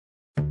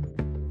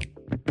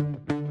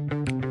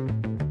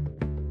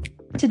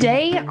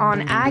Today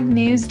on Ag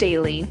News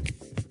Daily.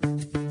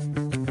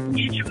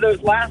 Each of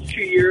those last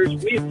 2 years,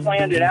 we have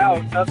planned it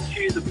out up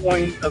to the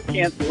point of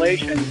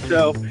cancellation.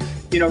 So,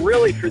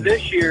 really for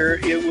this year,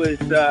 it was,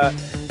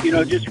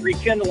 just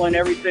rekindling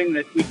everything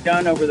that we've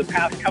done over the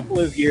past couple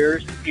of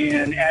years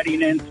and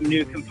adding in some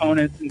new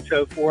components and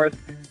so forth.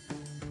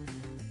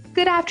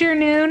 Good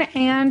afternoon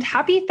and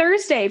happy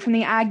Thursday from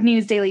the Ag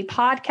News Daily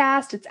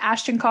podcast. It's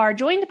Ashton Carr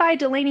joined by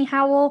Delaney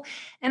Howell,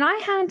 and I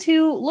had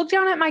to look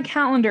down at my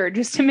calendar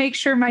just to make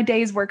sure my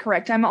days were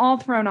correct. I'm all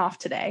thrown off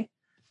today.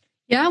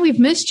 Yeah, we've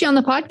missed you on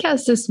the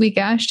podcast this week,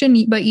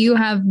 Ashton, but you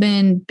have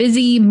been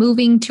busy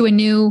moving to a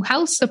new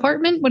house,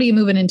 apartment. What are you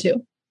moving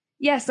into?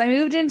 Yes, I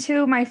moved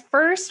into my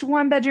first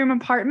one-bedroom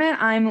apartment.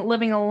 I'm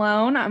living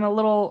alone. I'm a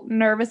little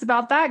nervous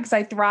about that because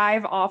I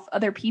thrive off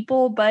other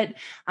people, but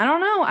I don't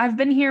know. I've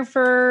been here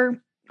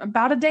for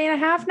about a day and a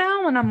half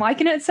now, and I'm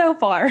liking it so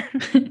far.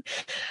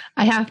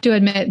 I have to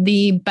admit,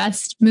 the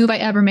best move I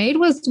ever made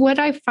was when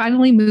I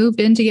finally moved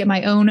in to get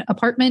my own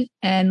apartment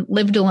and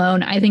lived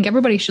alone. I think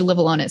everybody should live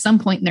alone at some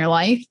point in their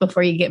life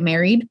before you get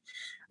married.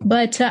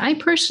 But I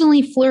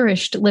personally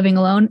flourished living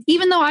alone,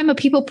 even though I'm a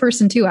people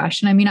person too,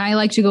 Ashton. I mean, I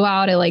like to go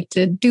out. I like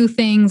to do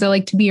things. I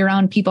like to be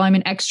around people. I'm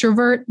an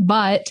extrovert,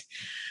 but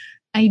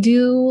I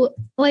do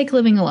like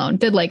living alone.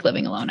 Did like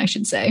living alone, I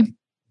should say.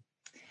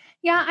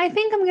 Yeah, I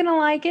think I'm going to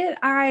like it.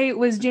 I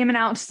was jamming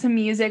out to some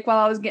music while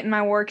I was getting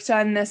my work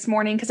done this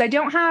morning because I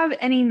don't have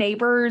any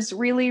neighbors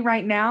really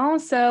right now.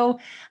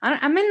 So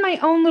I'm in my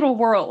own little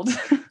world.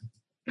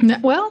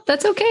 Well,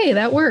 that's okay.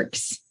 That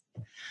works.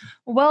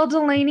 Well,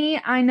 Delaney,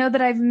 I know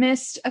that I've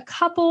missed a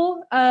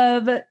couple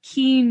of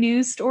key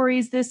news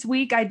stories this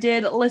week. I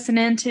did listen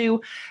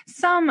into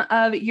some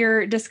of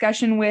your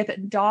discussion with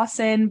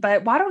Dawson,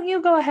 but why don't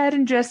you go ahead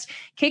and just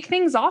kick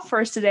things off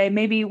for us today?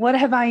 Maybe what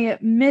have I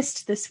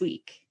missed this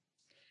week?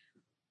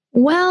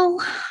 Well,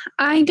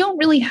 I don't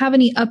really have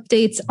any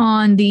updates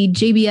on the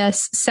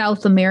JBS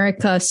South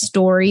America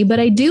story, but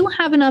I do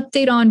have an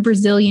update on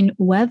Brazilian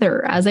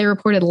weather. As I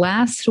reported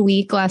last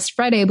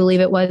Friday, I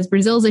believe it was,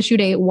 Brazil's issued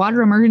a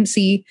water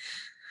emergency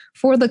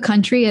for the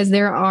country as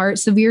there are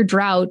severe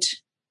drought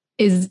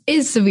in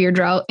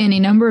a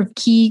number of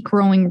key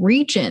growing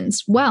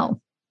regions.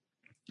 Well,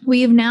 we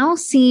have now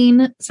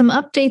seen some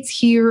updates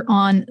here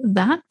on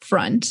that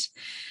front.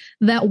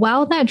 That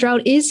while that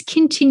drought is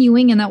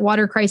continuing and that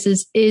water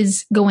crisis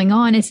is going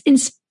on, it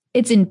is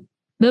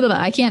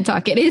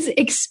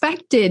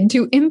expected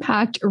to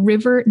impact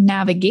river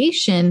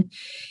navigation.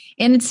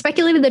 And it's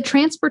speculated that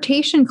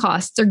transportation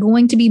costs are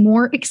going to be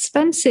more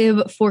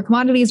expensive for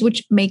commodities,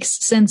 which makes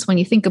sense when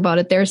you think about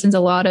it there, since a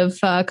lot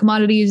of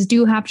commodities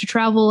do have to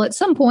travel at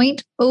some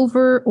point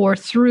over or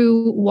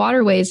through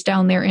waterways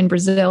down there in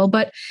Brazil.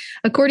 But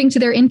according to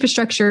their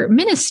infrastructure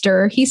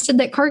minister, he said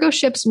that cargo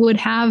ships would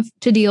have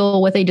to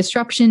deal with a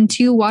disruption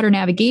to water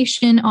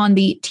navigation on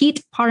the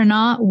Tete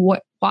Paraná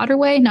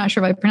waterway. Not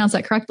sure if I pronounced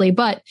that correctly,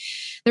 but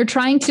they're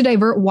trying to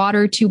divert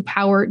water to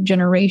power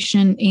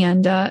generation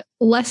and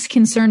less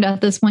concerned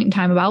at this point in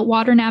time about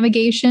water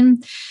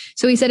navigation.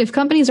 So he said if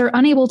companies are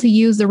unable to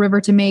use the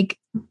river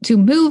to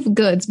move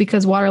goods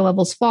because water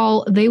levels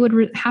fall, they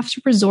would have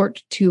to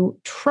resort to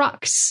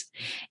trucks.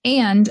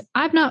 And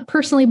I've not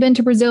personally been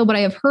to Brazil, but I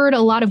have heard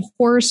a lot of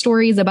horror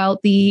stories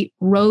about the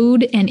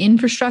road and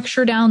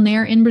infrastructure down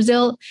there in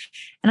Brazil.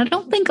 And I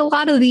don't think a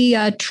lot of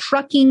the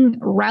trucking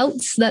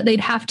routes that they'd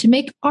have to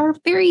make are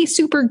very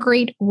super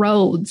great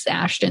roads,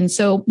 Ashton.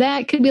 So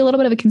that could be a little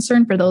bit of a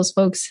concern for those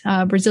folks,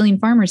 Brazilian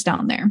farmers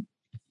down there.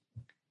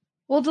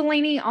 Well,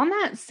 Delaney, on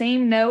that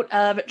same note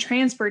of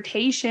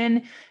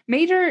transportation,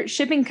 major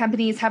shipping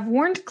companies have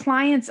warned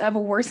clients of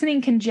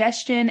worsening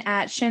congestion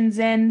at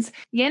Shenzhen's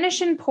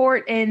Yanshan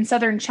port in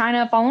southern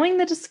China following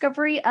the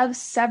discovery of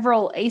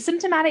several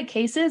asymptomatic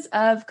cases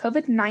of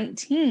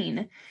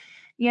COVID-19.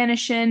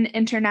 Yanshan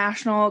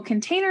International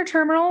Container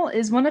Terminal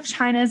is one of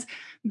China's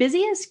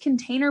busiest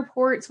container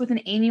ports with an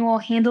annual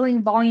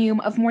handling volume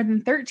of more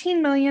than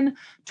 13 million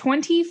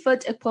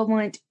 20-foot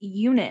equivalent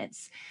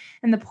units.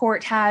 And the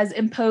port has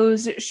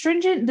imposed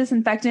stringent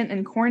disinfectant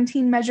and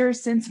quarantine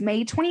measures since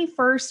May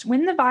 21st,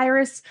 when the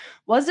virus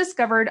was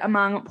discovered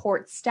among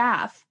port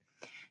staff.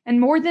 And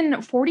more than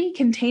 40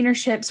 container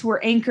ships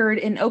were anchored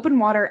in open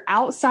water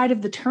outside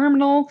of the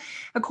terminal,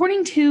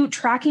 according to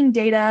tracking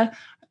data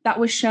that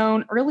was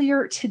shown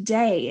earlier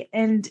today.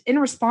 And in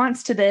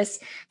response to this,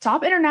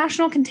 top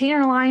international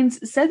container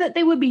lines said that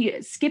they would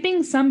be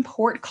skipping some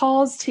port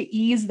calls to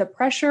ease the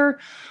pressure,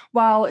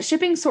 while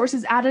shipping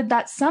sources added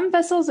that some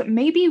vessels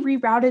may be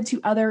rerouted to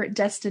other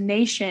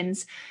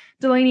destinations.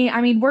 Delaney,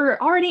 I mean, we're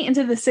already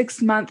into the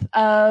 6th month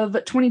of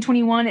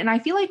 2021, and I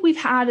feel like we've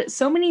had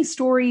so many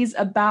stories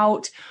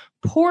about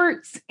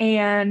ports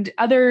and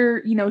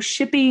other,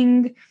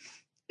 shipping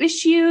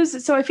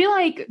issues. So I feel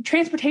like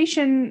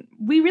transportation,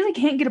 we really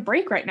can't get a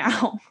break right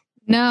now.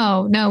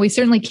 No, we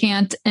certainly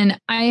can't. And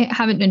I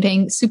haven't been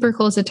paying super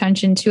close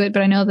attention to it,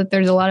 but I know that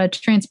there's a lot of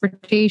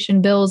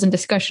transportation bills and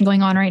discussion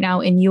going on right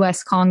now in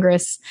US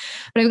Congress.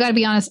 But I've got to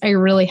be honest, I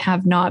really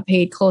have not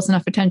paid close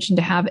enough attention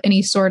to have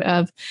any sort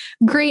of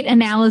great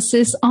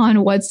analysis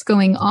on what's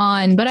going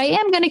on. But I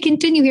am going to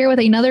continue here with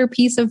another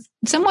piece of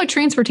somewhat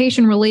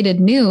transportation related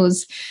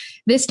news,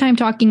 this time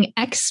talking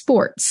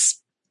exports.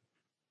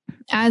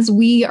 As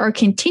we are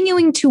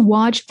continuing to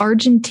watch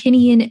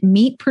Argentinian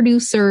meat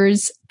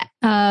producers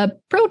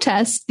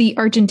protest the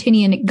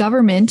Argentinian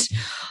government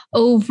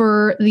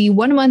over the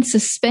 1-month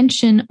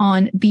suspension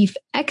on beef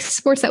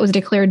exports that was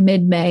declared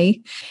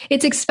mid-May.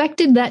 It's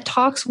expected that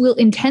talks will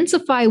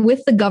intensify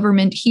with the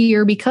government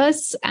here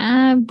because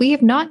we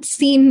have not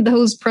seen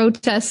those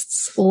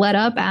protests let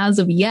up as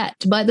of yet.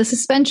 But the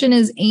suspension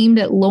is aimed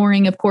at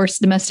lowering, of course,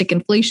 domestic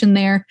inflation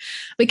there.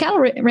 But cattle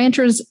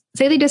ranchers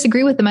say they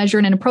disagree with the measure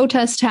and in a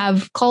protest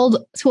have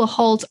called to a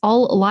halt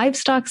all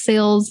livestock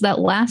sales that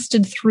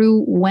lasted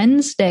through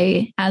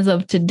Wednesday. As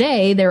of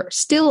today, they're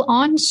still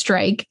on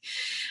strike.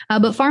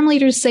 But farm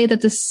leaders say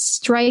that the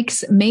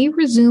strikes may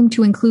resume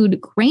to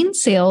include grain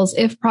sales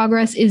if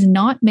progress is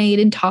not made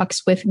in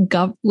talks with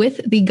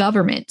the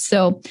government.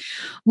 So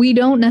we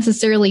don't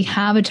necessarily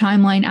have a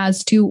timeline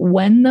as to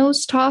when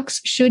those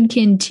talks should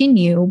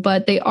continue,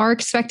 but they are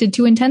expected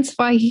to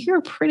intensify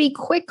here pretty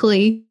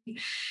quickly.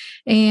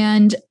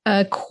 And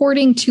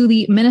according to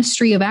the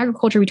Ministry of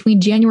Agriculture, between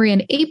January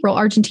and April,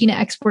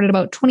 Argentina exported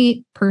about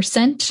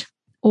 28%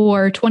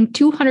 or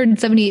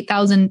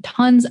 278,000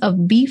 tons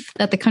of beef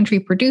that the country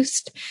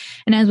produced.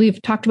 And as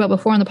we've talked about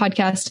before on the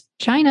podcast,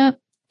 China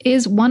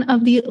is one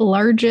of the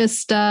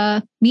largest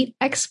meat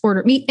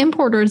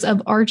importers of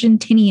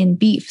Argentinian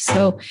beef.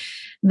 So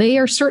they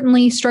are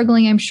certainly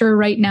struggling, I'm sure,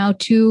 right now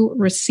to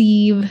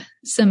receive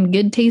some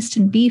good taste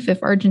in beef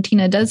if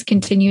Argentina does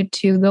continue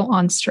to go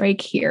on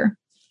strike here.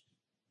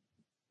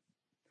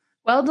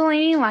 Well,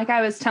 Delaney, like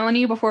I was telling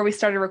you before we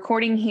started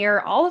recording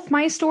here, all of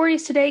my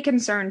stories today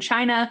concern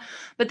China,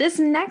 but this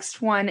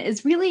next one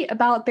is really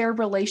about their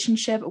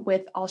relationship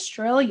with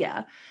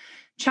Australia.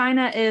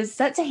 China is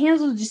set to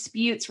handle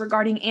disputes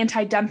regarding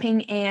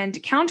anti-dumping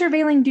and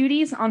countervailing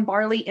duties on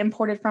barley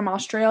imported from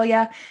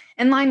Australia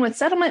in line with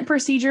settlement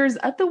procedures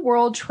of the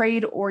World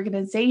Trade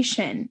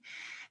Organization.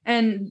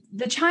 And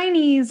the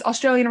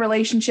Chinese-Australian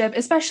relationship,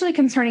 especially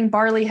concerning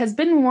barley, has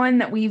been one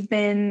that we've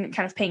been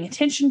kind of paying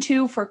attention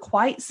to for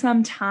quite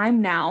some time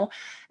now.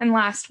 And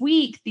last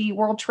week, the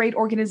World Trade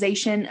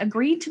Organization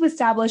agreed to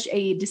establish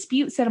a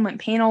dispute settlement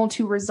panel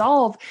to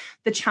resolve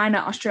the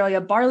China-Australia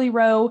barley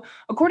row,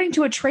 according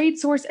to a trade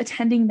source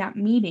attending that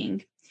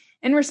meeting.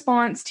 In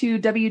response to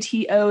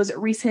WTO's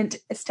recent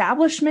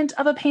establishment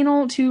of a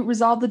panel to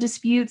resolve the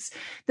disputes,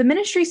 the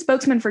ministry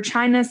spokesman for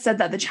China said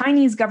that the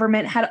Chinese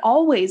government had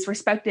always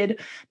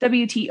respected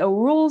WTO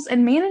rules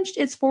and managed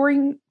its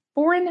foreign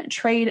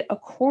trade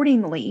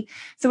accordingly.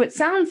 So it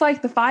sounds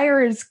like the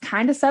fire is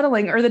kind of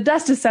settling, or the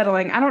dust is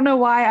settling. I don't know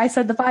why I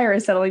said the fire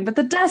is settling, but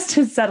the dust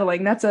is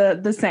settling. That's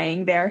the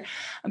saying there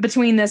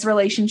between this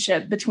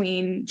relationship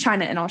between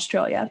China and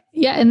Australia.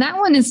 Yeah, and that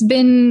one has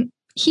been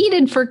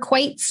heated for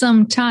quite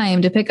some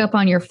time, to pick up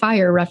on your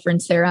fire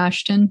reference there,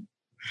 Ashton.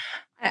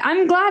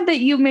 I'm glad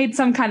that you made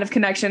some kind of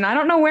connection. I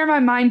don't know where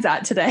my mind's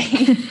at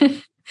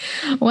today.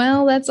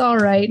 Well, that's all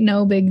right.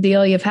 No big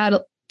deal. You've had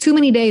too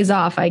many days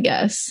off, I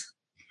guess.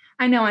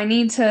 I know. I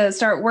need to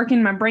start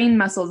working my brain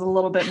muscles a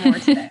little bit more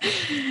today.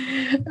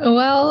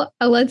 Well,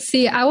 let's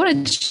see. I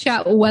want to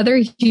chat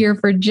weather here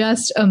for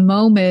just a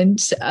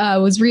moment. I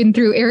was reading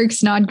through Eric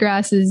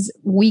Snodgrass's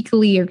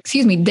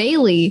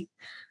daily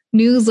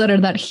newsletter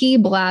that he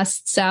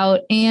blasts out,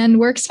 and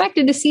we're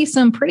expected to see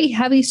some pretty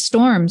heavy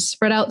storms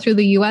spread out through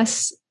the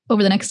U.S.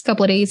 over the next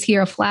couple of days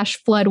here. A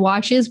flash flood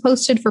watch is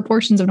posted for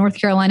portions of North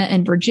Carolina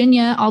and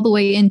Virginia, all the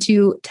way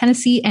into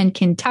Tennessee and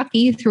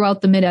Kentucky throughout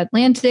the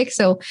mid-Atlantic.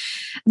 So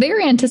they're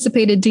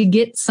anticipated to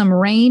get some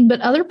rain, but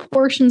other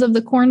portions of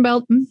the Corn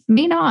Belt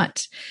may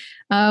not.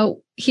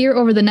 Here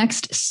over the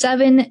next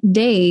 7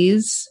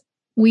 days,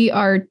 we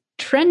are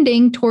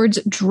trending towards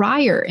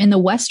drier in the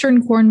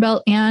Western Corn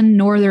Belt and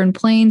Northern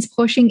Plains,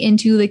 pushing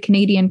into the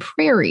Canadian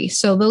Prairie.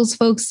 So those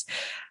folks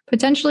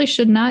potentially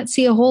should not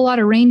see a whole lot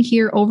of rain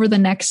here over the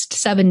next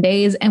 7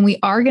 days. And we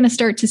are going to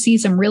start to see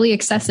some really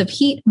excessive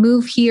heat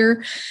move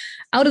here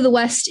out of the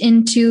West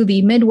into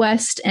the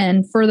Midwest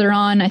and further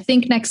on. I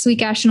think next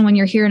week, Ashton, when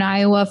you're here in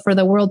Iowa for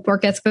the World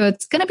Pork Expo,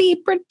 it's going to be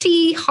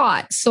pretty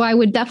hot. So I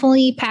would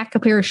definitely pack a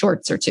pair of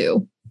shorts or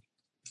two.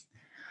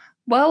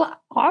 Well,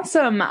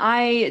 awesome.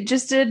 I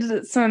just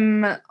did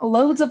some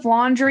loads of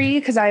laundry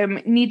because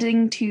I'm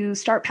needing to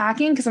start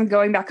packing because I'm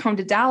going back home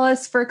to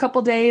Dallas for a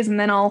couple days, and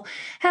then I'll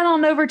head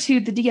on over to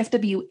the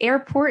DFW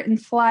airport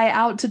and fly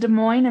out to Des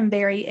Moines. I'm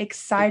very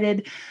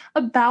excited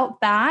about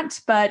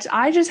that. But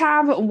I just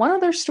have one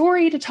other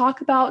story to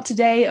talk about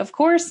today, of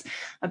course,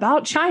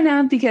 about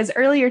China, because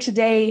earlier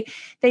today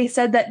they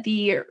said that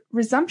the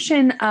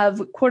resumption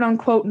of quote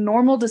unquote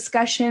normal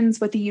discussions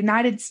with the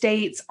United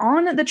States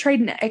on the trade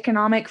and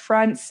economic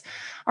fronts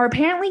are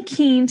apparently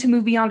keen to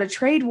move beyond a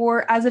trade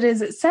war, as it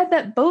is said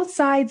that both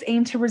sides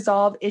aim to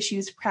resolve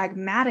issues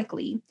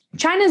pragmatically.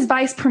 China's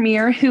vice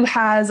premier, who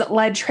has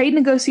led trade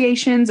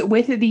negotiations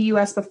with the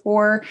U.S.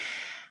 before,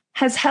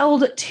 has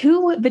held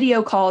 2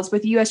 video calls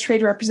with U.S.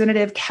 Trade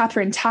Representative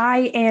Katherine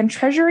Tai and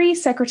Treasury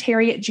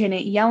Secretary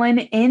Janet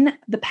Yellen in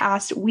the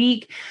past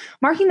week,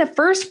 marking the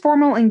first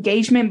formal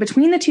engagement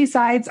between the two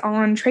sides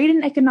on trade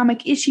and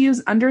economic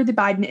issues under the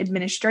Biden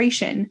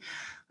administration.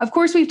 Of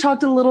course, we've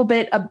talked a little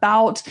bit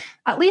about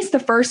at least the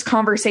first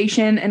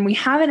conversation, and we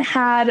haven't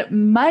had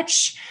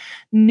much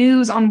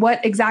news on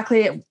what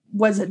exactly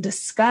was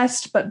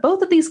discussed, but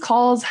both of these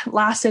calls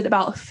lasted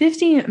about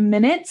 50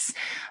 minutes,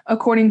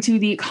 according to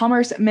the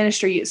Commerce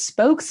Ministry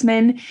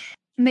spokesman.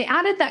 And they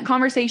added that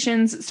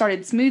conversations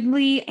started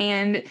smoothly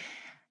and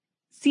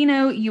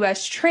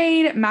Sino-U.S.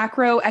 trade,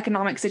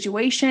 macroeconomic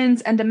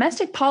situations, and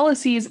domestic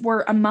policies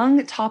were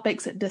among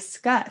topics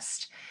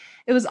discussed.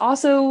 It was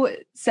also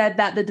said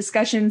that the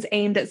discussions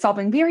aimed at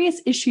solving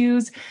various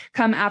issues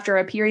come after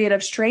a period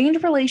of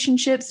strained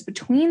relationships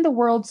between the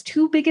world's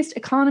 2 biggest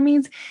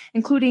economies,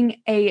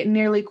 including a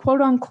nearly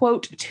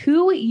quote-unquote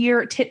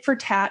 2-year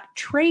tit-for-tat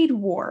trade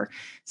war.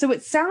 So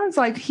it sounds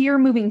like here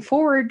moving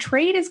forward,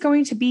 trade is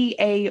going to be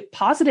a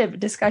positive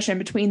discussion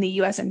between the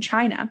U.S. and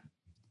China.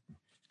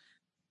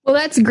 Well,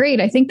 that's great.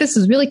 I think this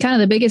is really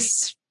kind of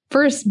the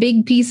first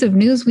big piece of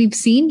news we've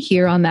seen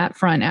here on that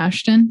front,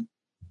 Ashton.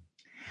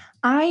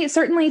 I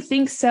certainly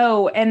think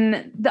so.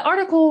 And the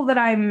article that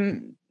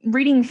I'm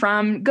reading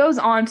from goes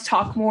on to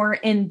talk more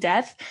in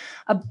depth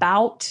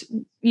about,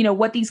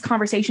 what these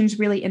conversations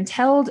really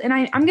entailed. And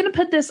I'm going to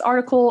put this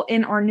article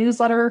in our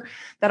newsletter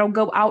that'll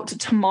go out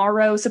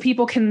tomorrow so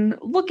people can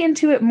look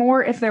into it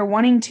more if they're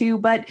wanting to.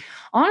 But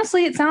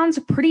honestly, it sounds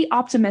pretty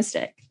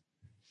optimistic.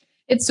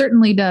 It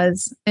certainly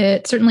does.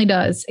 It certainly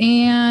does.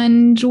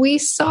 And we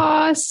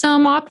saw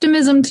some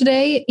optimism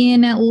today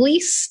in at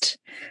least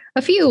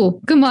a few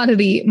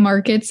commodity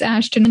markets.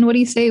 Ashton, what do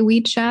you say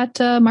we chat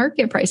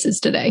market prices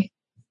today?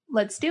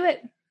 Let's do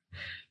it.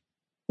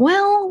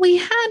 Well, we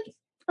had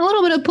a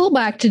little bit of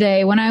pullback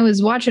today. When I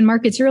was watching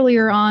markets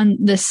earlier on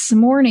this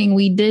morning,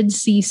 we did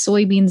see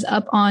soybeans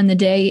up on the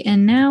day,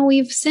 and now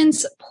we've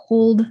since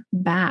pulled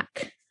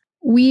back.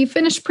 We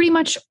finished pretty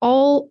much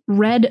all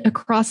red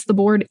across the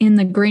board in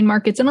the grain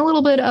markets and a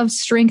little bit of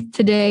strength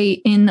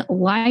today in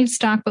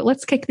livestock. But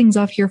let's kick things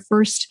off here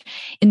first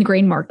in the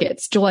grain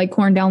markets. July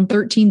corn down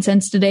 13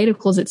 cents today to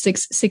close at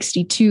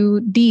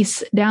 6.62.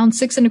 Dees down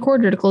 6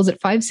 1/4 to close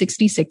at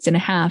 5.66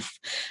 1/2.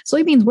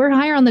 Soybeans were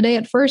higher on the day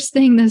at first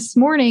thing this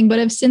morning, but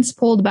have since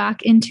pulled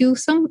back into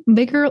some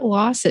bigger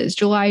losses.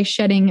 July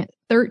shedding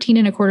 13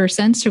 1/4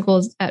 cents to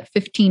close at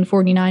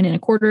 15.49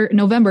 1/4.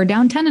 November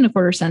down 10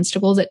 1/4 cents to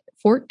close at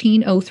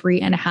 14.03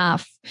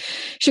 1/2.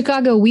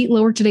 Chicago wheat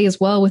lower today as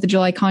well, with the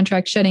July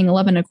contract shedding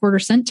 11 1/4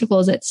 cents to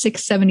close at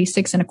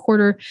 6.76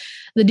 1/4.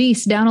 The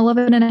Dees down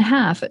 11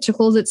 1/2 to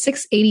close at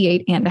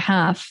 6.88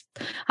 1/2.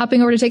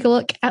 Hopping over to take a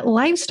look at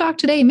livestock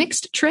today,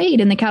 mixed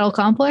trade in the cattle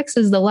complex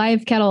as the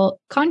live cattle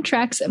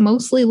contracts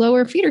mostly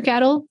lower, feeder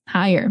cattle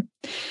higher.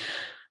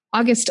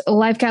 August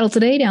live cattle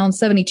today down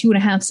 72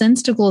 1/2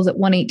 cents to close at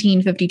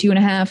 118.52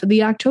 1/2.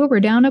 The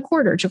October down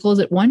 1/4 to close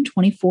at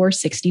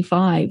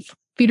 124.65.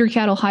 Feeder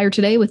cattle higher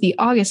today, with the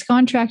August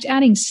contract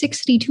adding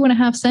 62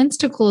 1/2 cents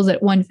to close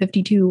at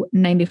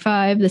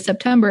 152.95. The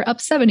September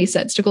up 70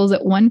 cents to close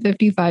at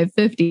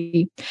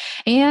 155.50.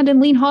 And in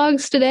lean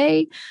hogs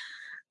today,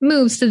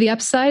 moves to the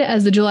upside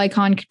as the July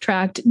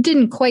contract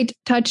didn't quite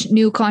touch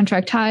new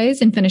contract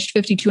highs and finished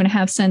 52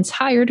 1/2 cents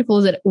higher to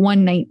close at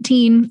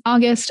 119.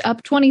 August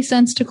up 20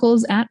 cents to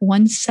close at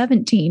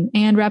 117.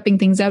 And wrapping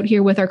things out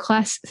here with our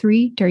Class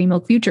 3 dairy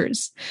milk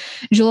futures.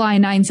 July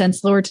 9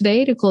 cents lower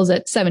today to close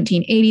at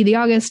 17.80. The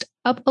August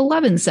up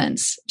 11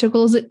 cents to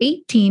close at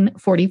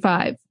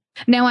 18.45.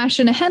 Now,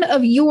 Ashton, ahead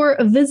of your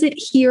visit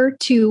here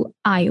to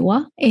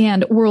Iowa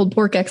and World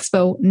Pork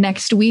Expo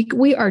next week,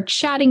 we are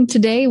chatting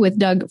today with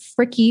Doug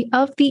Fricke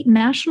of the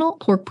National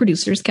Pork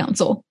Producers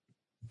Council.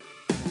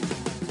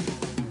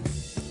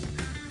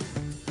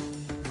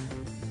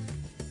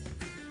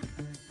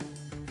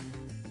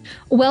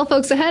 Well,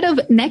 folks, ahead of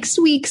next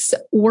week's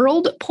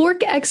World Pork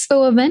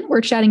Expo event,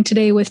 we're chatting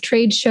today with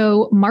trade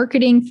show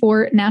marketing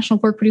for National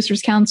Pork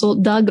Producers Council,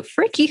 Doug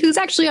Fricke, who's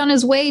actually on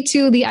his way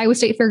to the Iowa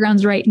State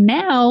Fairgrounds right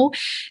now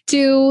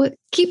to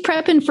keep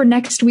prepping for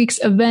next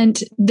week's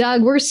event.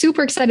 Doug, we're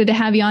super excited to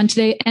have you on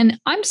today, and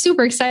I'm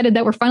super excited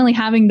that we're finally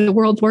having the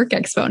World Pork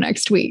Expo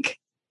next week.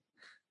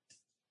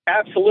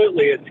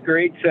 Absolutely. It's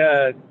great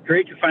to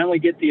finally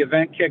get the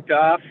event kicked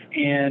off,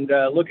 and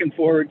looking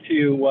forward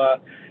to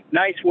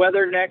nice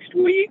weather next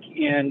week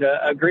and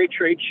a great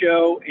trade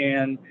show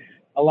and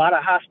a lot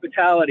of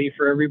hospitality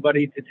for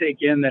everybody to take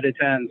in that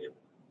attends.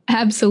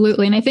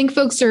 Absolutely. And I think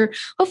folks are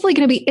hopefully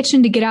going to be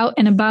itching to get out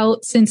and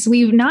about, since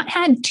we've not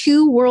had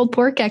 2 World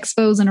Pork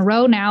Expos in a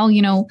row now,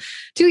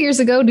 2 years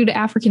ago due to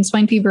African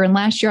swine fever and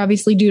last year,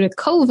 obviously, due to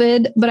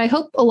COVID. But I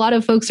hope a lot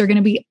of folks are going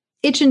to be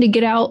itching to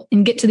get out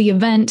and get to the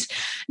event.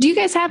 Do you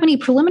guys have any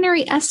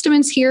preliminary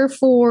estimates here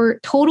for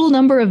total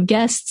number of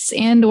guests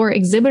and or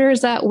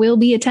exhibitors that will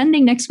be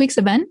attending next week's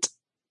event?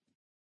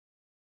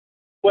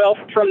 Well,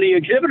 from the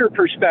exhibitor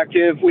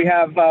perspective, we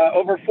have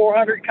over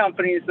 400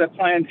 companies that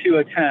plan to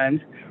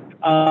attend.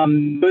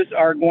 Those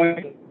are going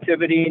to be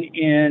exhibiting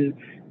in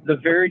the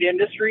Varied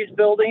Industries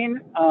building,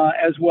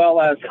 as well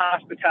as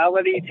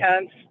hospitality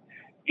tents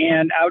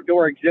and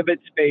outdoor exhibit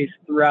space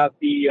throughout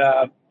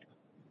the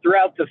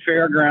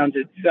fairgrounds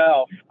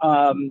itself.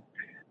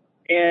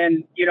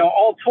 And,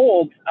 all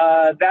told,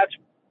 that's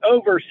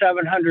over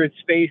 700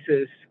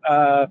 spaces,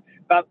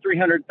 about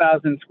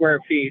 300,000 square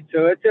feet.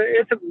 So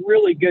it's a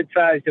really good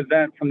sized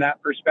event from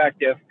that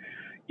perspective,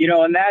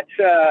 and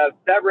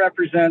that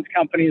represents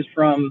companies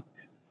from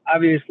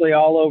obviously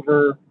all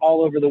over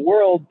the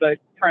world, but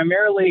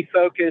primarily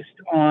focused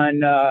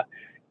on,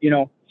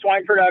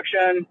 swine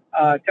production,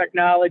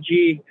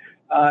 technology,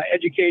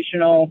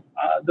 educational,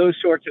 those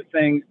sorts of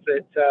things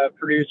that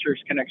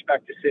producers can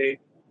expect to see.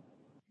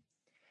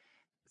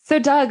 So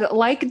Doug,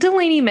 like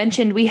Delaney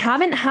mentioned, we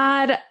haven't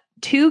had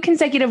 2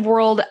 consecutive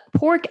World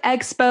Pork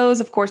Expos,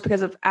 of course,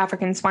 because of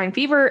African swine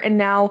fever, and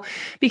now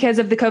because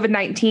of the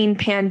COVID-19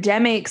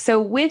 pandemic.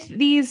 So with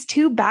these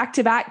 2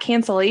 back-to-back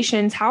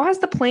cancellations, how has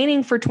the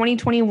planning for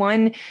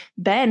 2021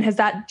 been? Has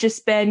that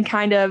just been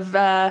kind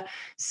of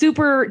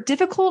super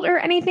difficult or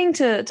anything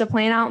to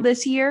plan out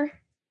this year?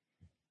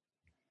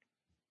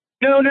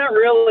 No, not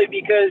really,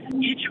 because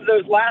each of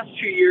those last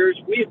 2 years,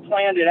 we had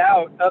planned it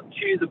out up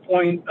to the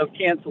point of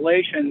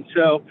cancellation.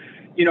 So,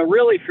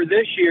 really for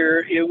this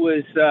year, it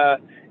was,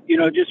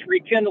 just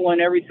rekindling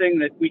everything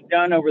that we've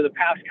done over the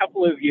past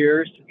couple of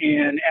years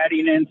and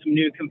adding in some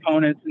new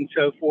components and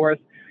so forth.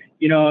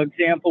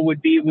 Example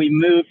would be we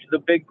moved the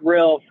big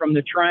grill from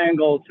the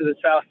Triangle to the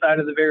south side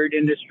of the Varied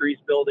Industries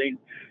building.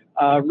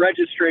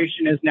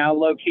 Registration is now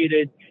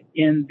located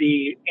in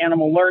the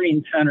Animal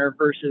Learning Center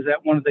versus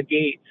at one of the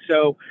gates.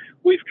 So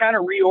we've kind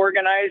of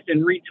reorganized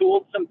and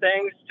retooled some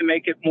things to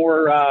make it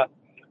more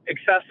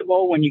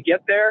accessible when you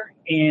get there,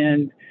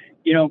 and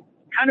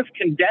kind of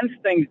condense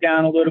things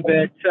down a little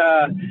bit,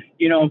 to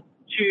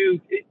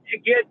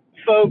get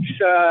folks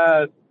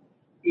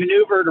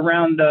maneuvered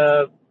around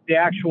the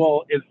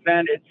actual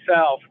event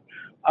itself.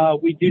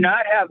 We do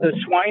not have the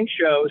swine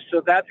show,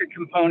 so that's a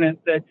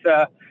component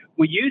that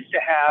we used to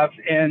have,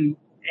 and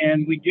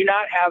we do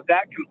not have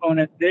that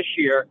component this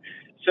year.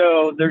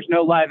 So there's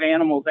no live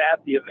animals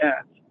at the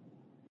event.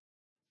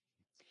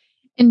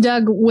 And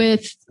Doug,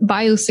 with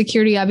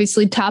biosecurity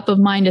obviously top of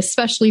mind,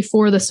 especially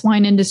for the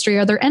swine industry,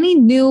 are there any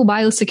new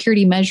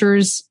biosecurity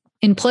measures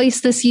in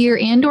place this year,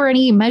 and or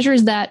any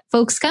measures that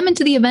folks coming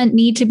to the event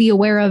need to be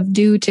aware of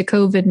due to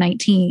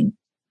COVID-19?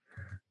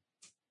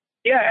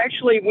 Yeah,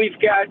 actually, we've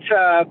got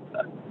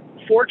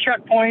 4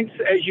 checkpoints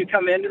as you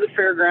come into the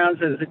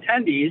fairgrounds as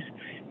attendees.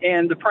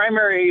 And the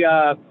primary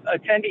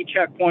attendee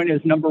checkpoint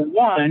is number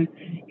 1,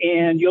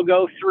 and you'll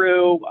go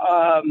through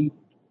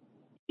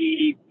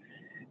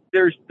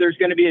there's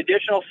going to be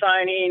additional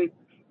signing.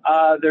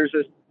 There's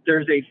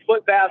a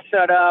foot bath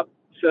set up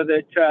so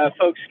that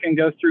folks can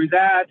go through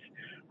that.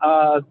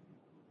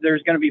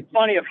 There's going to be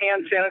plenty of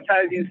hand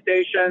sanitizing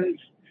stations.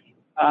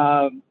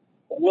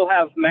 We'll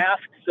have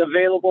masks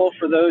available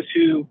for those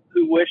who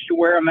wish to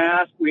wear a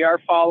mask. We are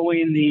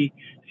following the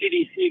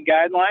CDC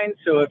guidelines,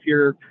 so if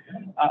you're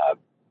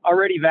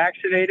already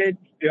vaccinated,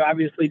 you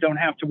obviously don't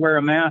have to wear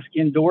a mask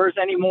indoors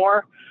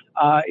anymore.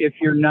 If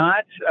you're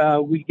not,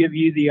 we give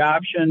you the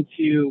option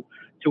to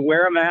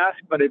wear a mask,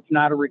 but it's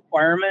not a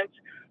requirement.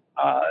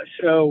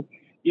 So,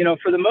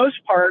 for the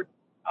most part,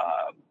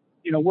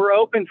 we're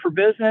open for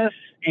business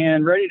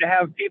and ready to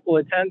have people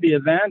attend the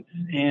event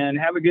and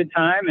have a good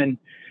time. And,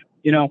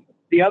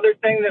 the other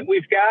thing that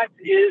we've got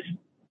is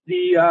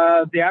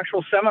the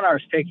actual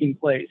seminars taking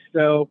place.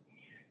 So,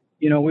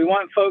 we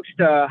want folks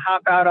to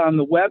hop out on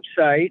the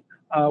website,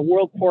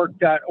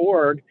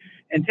 worldpork.org,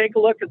 and take a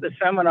look at the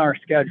seminar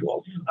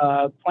schedules.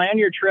 Plan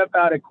your trip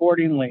out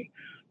accordingly.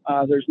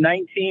 There's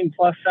 19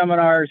 plus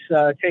seminars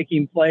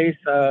taking place,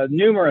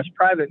 numerous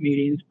private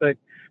meetings, but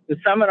the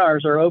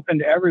seminars are open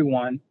to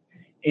everyone.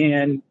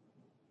 And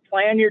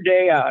plan your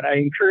day out. I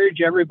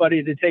encourage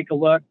everybody to take a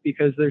look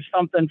because there's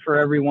something for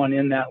everyone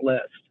in that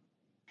list.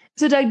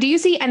 So Doug, do you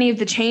see any of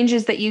the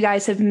changes that you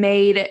guys have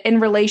made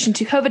in relation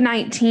to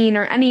COVID-19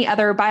 or any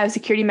other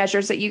biosecurity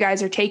measures that you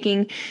guys are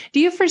taking? Do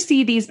you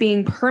foresee these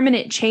being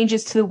permanent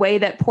changes to the way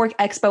that Pork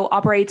Expo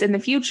operates in the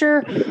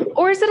future,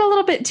 or is it a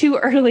little bit too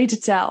early to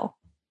tell?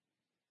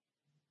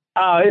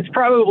 It's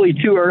probably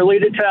too early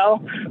to tell.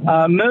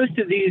 Most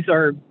of these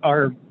are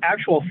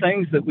actual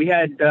things that we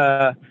had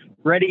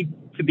ready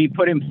to be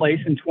put in place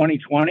in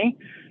 2020.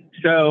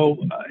 So,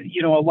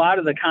 a lot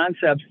of the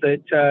concepts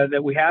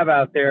that we have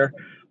out there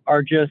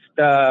are just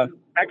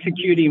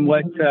executing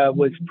what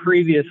was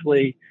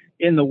previously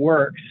in the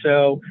works.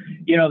 So,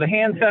 the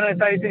hand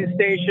sanitizing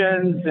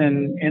stations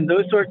and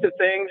those sorts of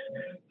things,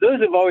 those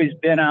have always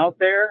been out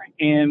there,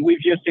 and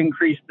we've just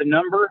increased the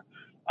number.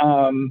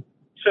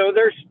 So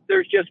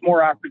there's just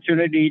more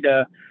opportunity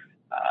to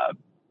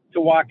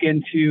walk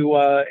into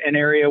an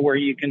area where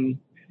you can,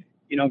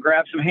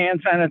 grab some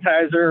hand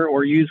sanitizer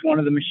or use one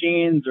of the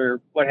machines or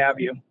what have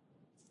you.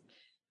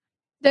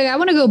 Doug, I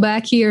want to go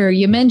back here.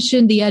 You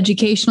mentioned the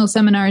educational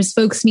seminars.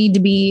 Folks need to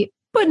be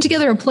putting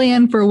together a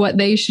plan for what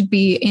they should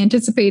be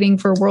anticipating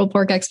for World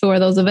Pork Expo or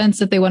those events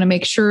that they want to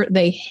make sure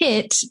they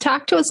hit.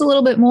 Talk to us a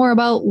little bit more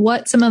about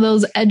what some of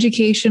those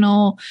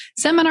educational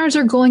seminars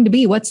are going to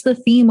be. What's the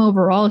theme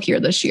overall here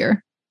this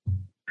year?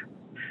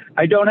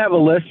 I don't have a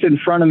list in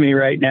front of me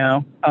right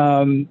now.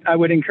 I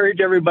would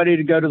encourage everybody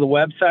to go to the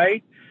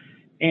website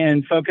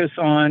and focus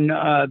on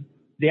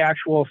the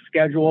actual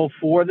schedule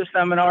for the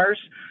seminars.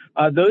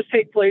 Those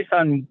take place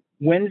on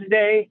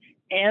Wednesday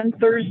and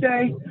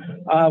Thursday.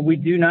 We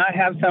do not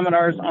have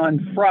seminars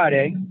on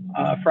Friday.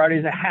 Friday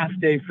is a half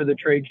day for the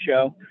trade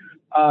show.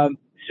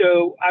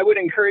 So I would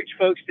encourage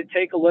folks to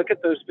take a look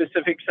at those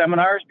specific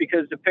seminars,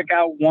 because to pick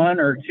out one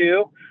or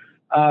two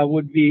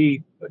would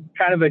be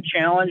kind of a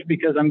challenge,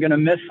 because I'm going to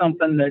miss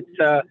something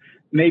that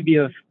may be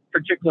of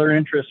particular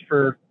interest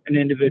for an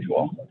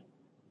individual.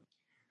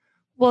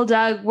 Well,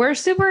 Doug, we're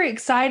super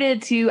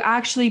excited to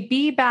actually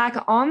be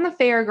back on the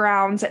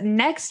fairgrounds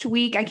next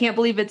week. I can't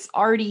believe it's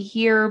already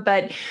here,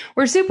 but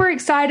we're super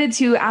excited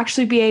to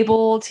actually be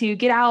able to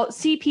get out,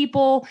 see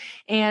people,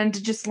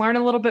 and just learn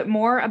a little bit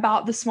more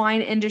about the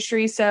swine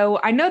industry. So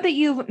I know that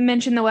you've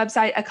mentioned the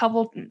website a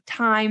couple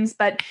times,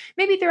 but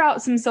maybe throw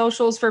out some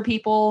socials for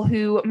people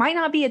who might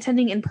not be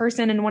attending in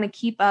person and want to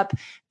keep up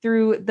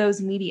through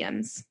those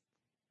mediums.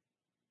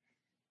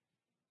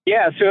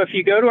 Yeah, so if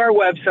you go to our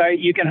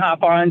website, you can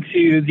hop on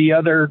to the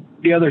other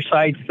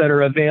sites that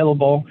are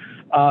available.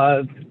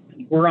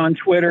 We're on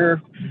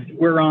Twitter,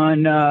 we're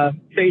on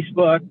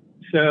Facebook,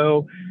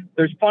 so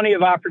there's plenty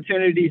of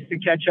opportunities to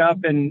catch up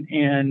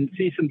and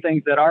see some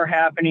things that are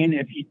happening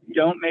if you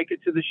don't make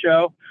it to the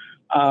show.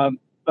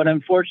 But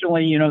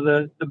unfortunately,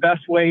 the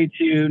best way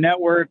to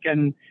network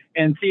and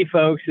see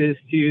folks is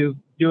to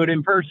do it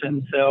in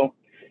person. So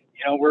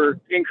we're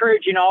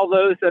encouraging all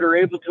those that are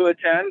able to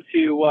attend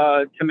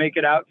to make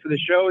it out to the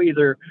show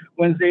either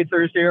Wednesday,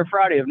 Thursday, or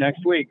Friday of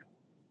next week.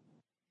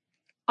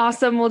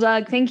 Awesome. Well,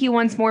 Doug, thank you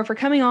once more for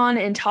coming on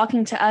and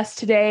talking to us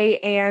today,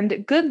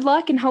 and good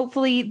luck. And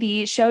hopefully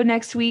the show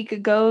next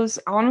week goes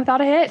on without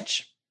a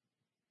hitch.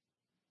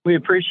 We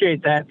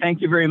appreciate that.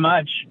 Thank you very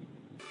much.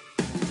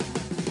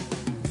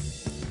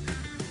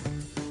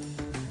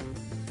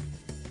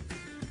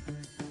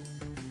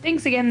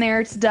 Thanks again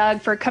there to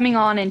Doug for coming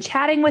on and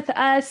chatting with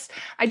us.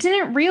 I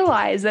didn't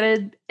realize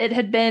that it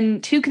had been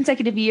 2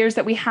 consecutive years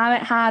that we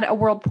haven't had a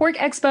World Pork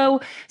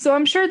Expo, so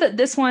I'm sure that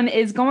this one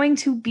is going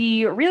to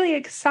be really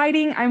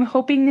exciting. I'm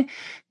hoping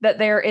that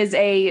there is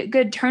a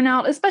good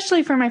turnout,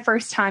 especially for my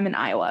first time in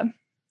Iowa.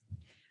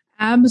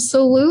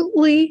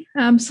 Absolutely,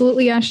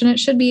 Ash, and it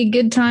should be a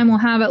good time. We'll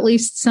have at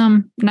least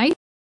some nice